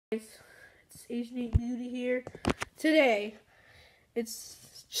It's Asian Beauty here. Today, it's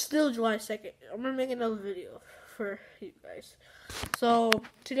still July 2nd. I'm going to make another video for you guys. So,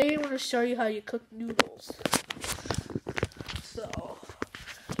 today I'm going to show you how you cook noodles. So,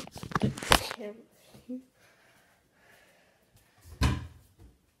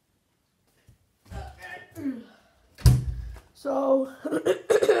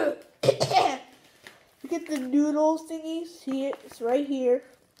 you get the noodles thingy. See it? It's right here.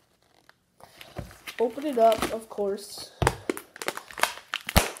 Open it up, of course.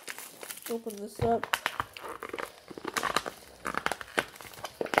 Open this up.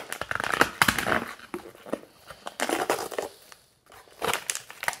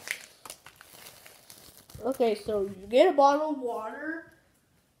 Okay, so you get a bottle of water.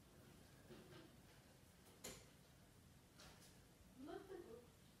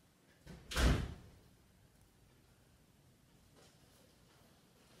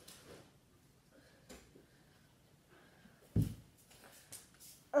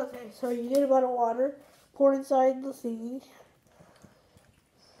 Okay, so you get a bottle of water, pour inside the thingy.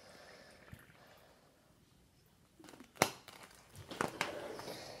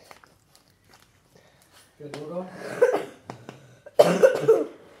 I'm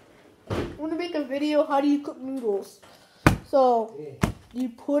gonna make a video how do you cook noodles. So you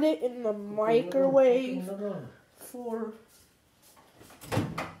put it in the microwave for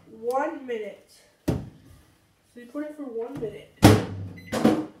 1 minute. So you put it for 1 minute.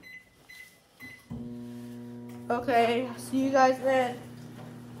 Okay, see you guys then.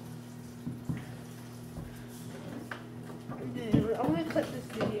 Dude, I'm gonna cut this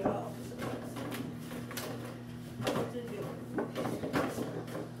video out.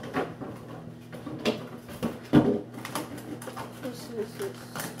 This is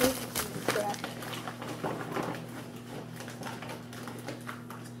crap.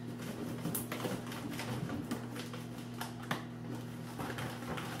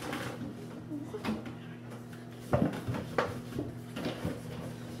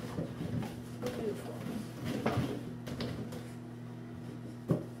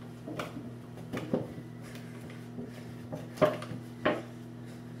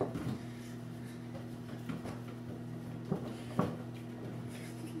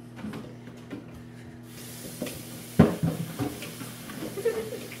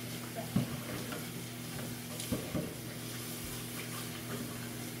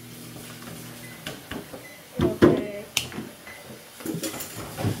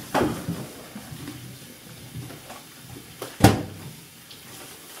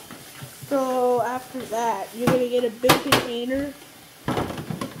 So after that, you're gonna get a big container.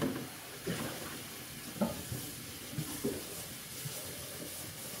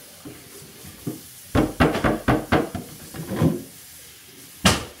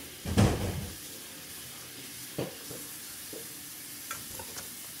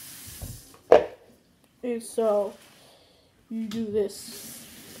 And so you do this.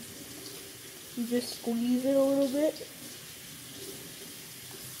 You just squeeze it a little bit.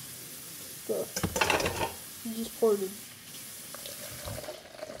 So you just pour it in.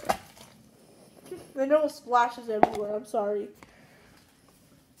 I know it splashes everywhere, I'm sorry.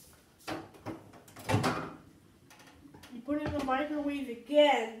 You put it in the microwave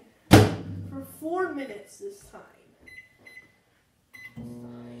again for 4 minutes this time.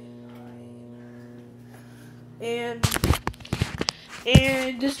 And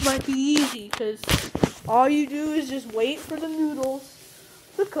this might be easy because all you do is just wait for the noodles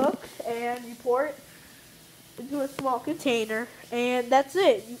to cook and you pour it into a small container and that's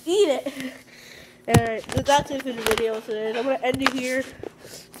it. You eat it. Alright, so that's it for the video today. I'm going to end it here.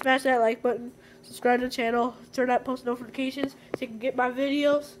 Smash that like button. Subscribe to the channel. Turn on post notifications so you can get my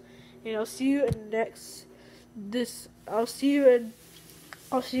videos. And I'll see you in the next I'll see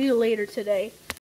you later today.